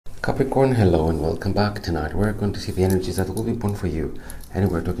Capricorn, hello and welcome back. Tonight we're going to see the energies that will be born for you, and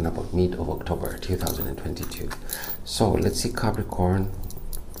we're talking about mid of October 2022. So let's see, Capricorn,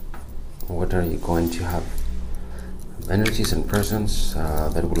 what are you going to have? Energies and persons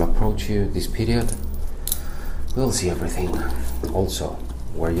that will approach you this period. We'll see everything. Also,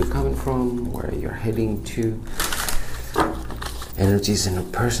 where you're coming from, where you're heading to, energies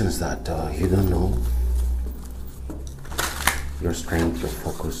and persons that you don't know. Your strength, your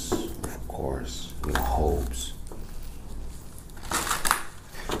focus, of course, your hopes.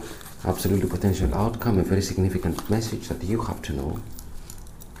 Absolutely potential outcome, a very significant message that you have to know.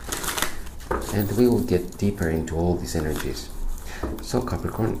 And we will get deeper into all these energies. So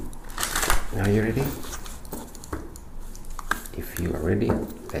Capricorn, are you ready? If you are ready,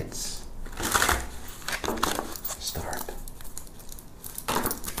 let's start.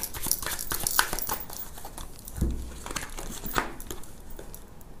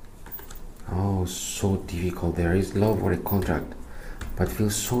 Oh, so difficult. There is love or a contract, but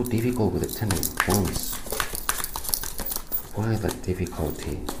feels so difficult with the Ten of Wands. Why that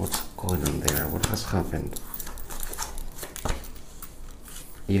difficulty? What's going on there? What has happened?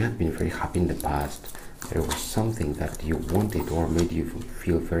 You have been very happy in the past. There was something that you wanted or made you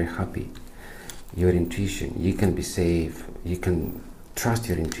feel very happy. Your intuition, you can be safe, you can trust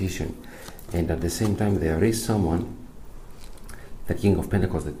your intuition, and at the same time there is someone, the King of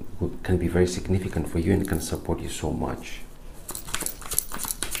Pentacles, that can be very significant for you and can support you so much.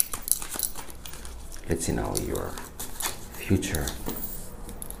 Let's see now your future.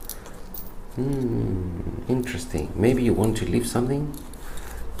 Interesting. Maybe you want to leave something,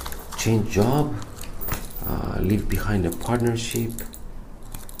 change job, leave behind a partnership,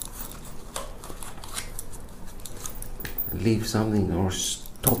 leave something, or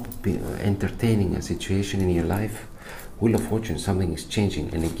stop entertaining a situation in your life. Wheel of Fortune, something is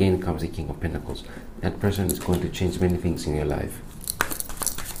changing, and again comes the King of Pentacles. That person is going to change many things in your life.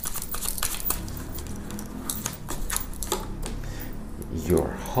 Your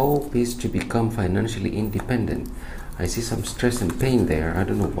hope is to become financially independent. I see some stress and pain there. I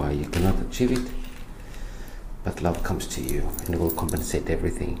don't know why you cannot achieve it, but love comes to you and will compensate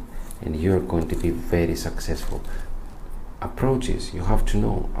everything, and you're going to be very successful. Approaches, you have to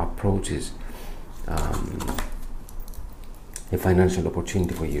know, approaches a financial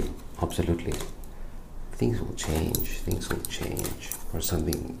opportunity for you. Absolutely. Things will change for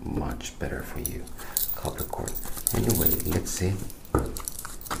something much better for you, Capricorn. Anyway, let's see.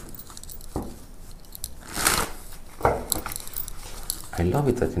 I love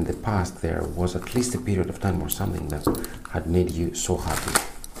it that in the past there was at least a period of time or something that had made you so happy.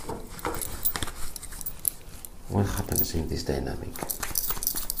 What happens in this dynamic?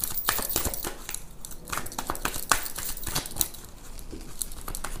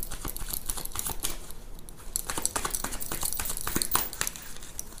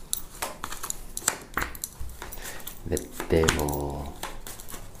 The Devil.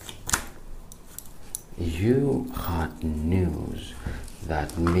 You had news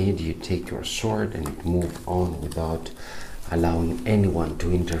that made you take your sword and move on without allowing anyone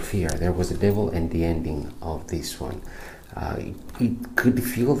to interfere. There was the Devil and the ending of this one. It could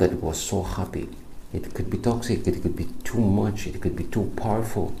feel that it was so happy. It could be toxic, it could be too much, it could be too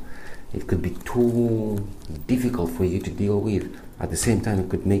powerful, it could be too difficult for you to deal with. At the same time, it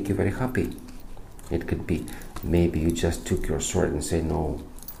could make you very happy. It could be maybe you just took your sword and said no.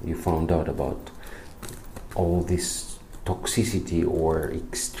 You found out about all this toxicity or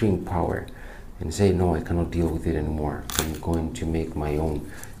extreme power and say no, I cannot deal with it anymore. I'm going to make my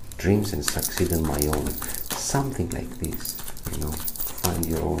own dreams and succeed in my own. Something like this, you know, find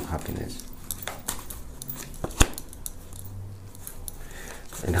your own happiness.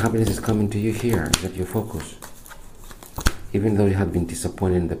 And happiness is coming to you here. Is that your focus? Even though you have been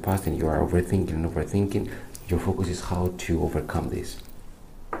disappointed in the past and you are overthinking, your focus is how to overcome this.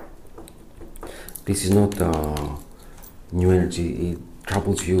 This is not new energy. It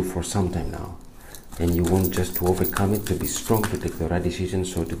troubles you for some time now, and you want just to overcome it, to be strong, to take the right decision,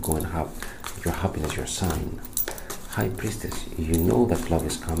 so to go and have your happiness, your sign. High Priestess, you know that love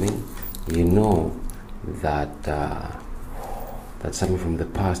is coming. You know that that something from the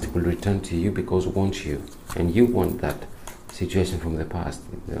past will return to you because it wants you, and you want that situation from the past.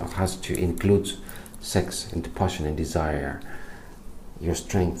 It has to include sex and passion and desire, your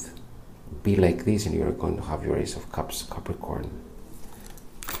strength. Be like this and you're going to have your Ace of Cups, Capricorn.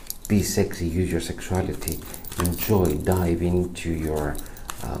 Be sexy, use your sexuality, enjoy, dive into your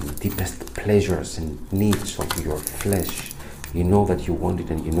deepest pleasures and needs of your flesh. You know that you want it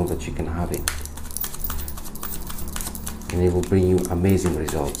and you know that you can have it. and it will bring you amazing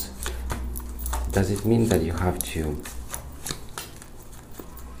results. Does it mean that you have to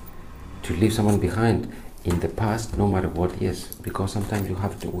leave someone behind in the past, no matter what? Yes, because sometimes we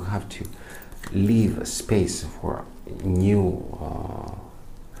have to leave a space for new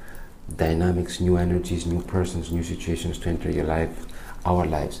dynamics, new energies, new persons, new situations to enter your life, our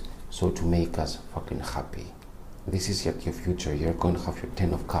lives, so to make us fucking happy. This is your future. You're going to have your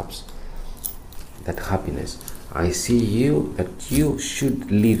 10 of Cups, that happiness. I see you that you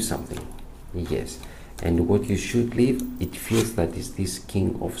should leave something, yes, and what you should leave, it feels that is this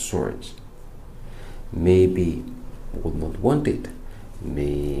King of Swords. Maybe will not want it,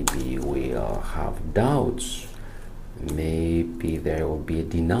 maybe we'll have doubts, maybe there will be a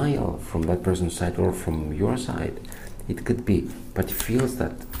denial from that person's side or from your side. It could be, but it feels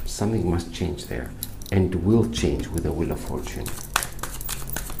that something must change there, and will change with the Wheel of Fortune.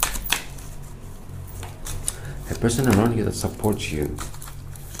 A person around you that supports you,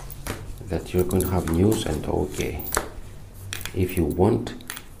 that you're going to have news, and okay, if you want,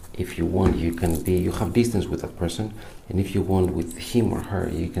 you can be, you have distance with that person, and if you want with him or her,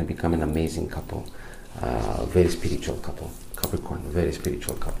 you can become an amazing couple, very spiritual couple, Capricorn, very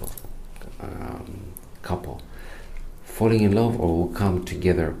spiritual couple, falling in love or will come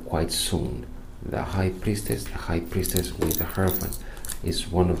together quite soon. The High Priestess with the Hierophant is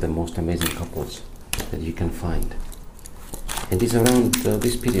one of the most amazing couples that you can find, and it's around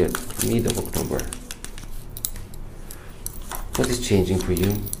this period, mid of October. What is changing for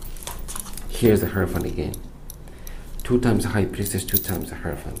you? Here's the Hierophant again. 2 times the High Priestess, 2 times the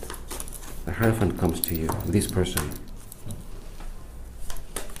Hierophant. The Hierophant comes to you, this person.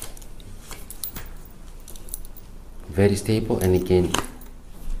 Very stable, and again,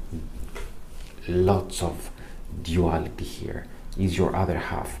 lots of duality here. Is your other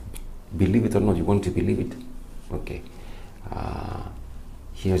half. Believe it or not, you want to believe it? Okay.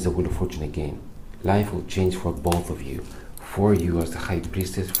 Here's the Wheel of Fortune again. Life will change for both of you. For you as the High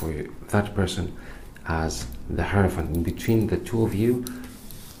Priestess, for you, that person as the Hierophant. In between the two of you,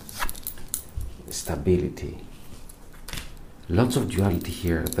 stability. Lots of duality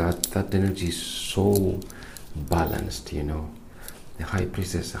here. That energy is so balanced, you know. The High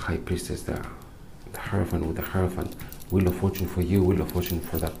Priestess, the Hierophant with the Hierophant. Wheel of Fortune for you, Wheel of Fortune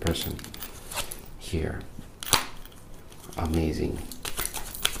for that person. Here. Amazing.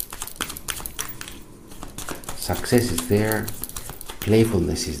 Success is there,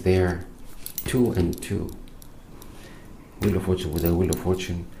 playfulness is there, 2 and 2. Wheel of Fortune with the Wheel of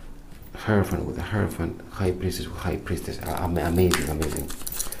Fortune, Hierophant with the Hierophant, High Priestess with High Priestess. Amazing.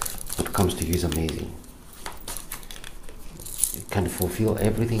 What comes to you is amazing. It can fulfill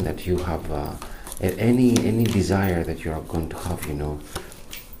everything that you have, any desire that you are going to have, you know,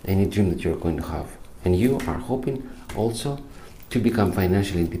 any dream that you are going to have. And you are hoping also to become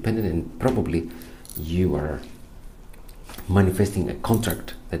financially independent, and probably you are manifesting a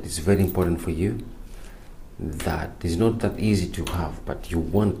contract that is very important for you, that is not that easy to have, but you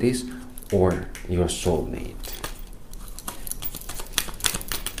want this, or your soulmate.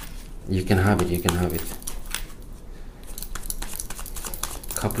 You can have it.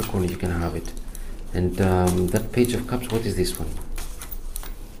 Capricorn, you can have it. And that Page of Cups, what is this one?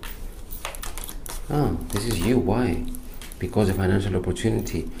 Oh, this is you. Why? Because of financial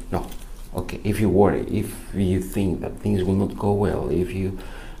opportunity. No. Okay, if you worry, if you think that things will not go well, if you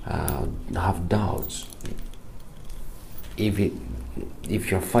have doubts, if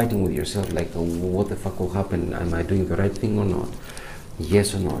you're fighting with yourself, like, what the fuck will happen? Am I doing the right thing or not?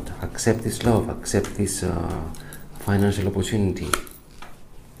 Yes or not? Accept this love, accept this financial opportunity.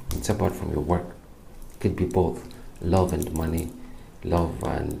 It's apart from your work. It could be both love and money, love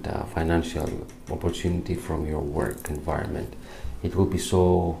and financial opportunity from your work environment. It will be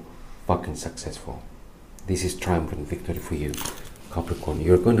so fucking successful. This is triumph and victory for you, Capricorn.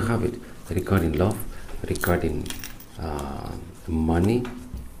 You're going to have it regarding love, regarding money.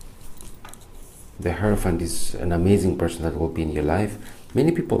 The Hierophant is an amazing person that will be in your life.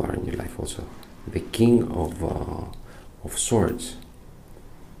 Many people are in your life also. The King of Swords.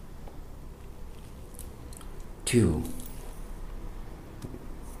 2.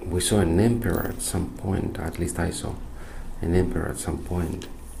 We saw an Emperor at some point, at least I saw an Emperor at some point.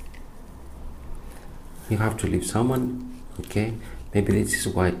 You have to leave someone, okay? Maybe this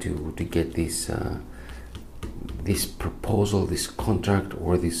is why to get this this proposal, this contract,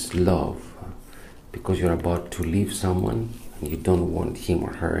 or this love, because you're about to leave someone and you don't want him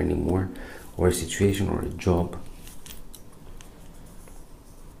or her anymore, or a situation or a job.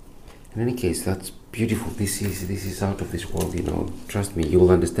 In any case, that's beautiful. This is out of this world, you know. Trust me, you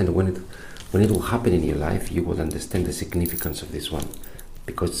will understand when it when it will happen in your life, you will understand the significance of this one,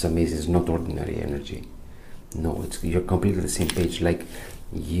 because it's amazing. It's not ordinary energy. No, you're completely the same page, like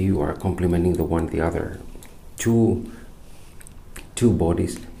you are complementing the one the other. Two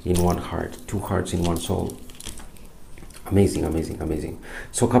bodies in one heart, two hearts in one soul. Amazing, amazing, amazing.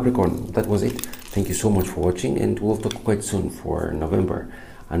 So Capricorn, that was it. Thank you so much for watching, and we'll talk quite soon for November.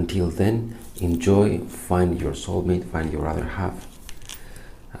 Until then, enjoy, find your soulmate, find your other half,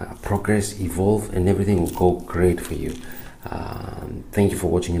 progress, evolve, and everything will go great for you. Thank you for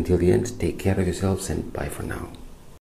watching until the end. Take care of yourselves, and bye for now.